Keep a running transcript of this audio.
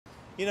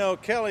You know,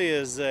 Kelly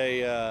is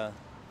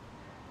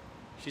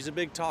she's a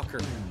big talker.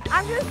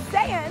 I'm just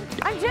saying.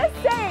 I'm just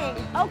saying.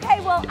 Okay,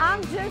 well,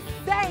 I'm just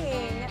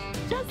saying.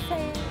 Just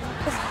saying.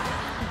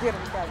 Get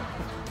him, Kelly.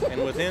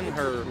 And within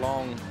her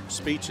long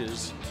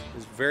speeches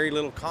is very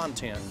little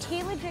content.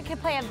 He legit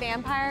could play a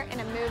vampire in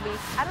a movie.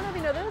 I don't know if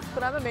you know this,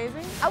 but I'm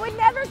amazing. I would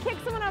never kick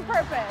someone on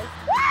purpose.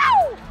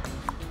 Woo!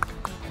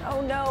 Oh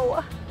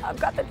no,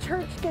 I've got the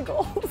church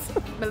giggles.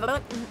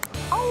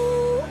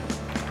 Oh,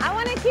 I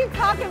want to keep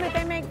talking, but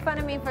they make fun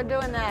of me for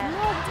doing that.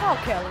 No, talk,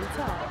 Kelly,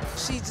 talk.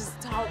 She just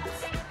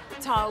talks.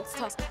 I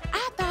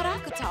thought I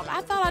could talk.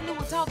 I thought I knew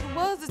what talking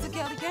was until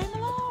Kelly came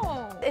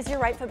along. Is your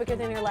right foot bigger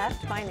than your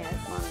left? Mine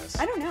is.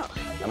 I don't know.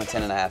 I'm a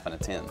 10.5 and a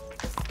 10.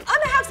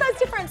 I'm a half size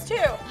difference too.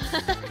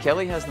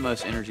 Kelly has the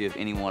most energy of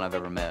anyone I've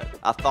ever met.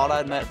 I thought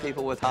I'd met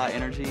people with high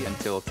energy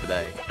until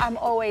today. I'm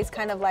always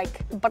kind of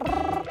like,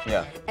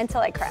 Yeah.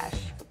 Until I crash.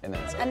 And then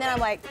it's And then I'm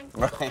like,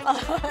 right.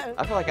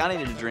 I feel like I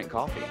needed to drink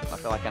coffee. I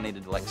feel like I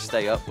needed to like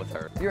stay up with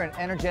her. You're an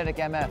energetic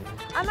MF.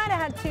 I might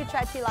have had 2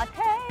 chai tea lattes.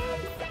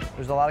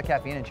 There's a lot of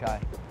caffeine in chai.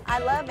 I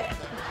love it.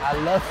 I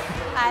love it.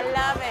 I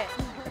love it.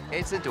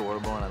 It's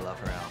adorable and I love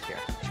her. I don't care.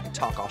 She can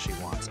talk all she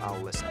wants. I'll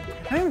listen.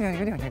 That's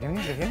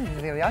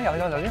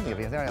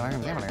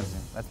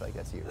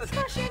you. Oh,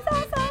 she's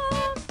awesome.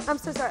 I'm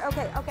so sorry.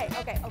 Okay.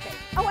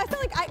 Oh, I feel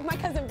like my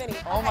cousin Vinny.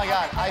 Oh my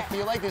God, I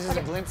feel like this is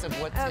a glimpse of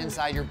what's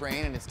inside your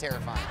brain and it's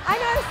terrifying. I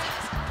know.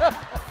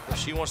 If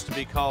she wants to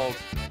be called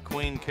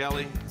Queen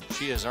Kelly,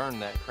 she has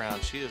earned that crown.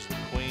 She is the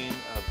queen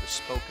of the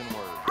spoken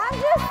word. I'm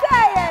just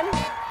saying.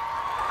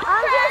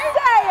 I'm just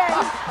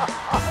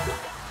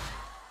saying.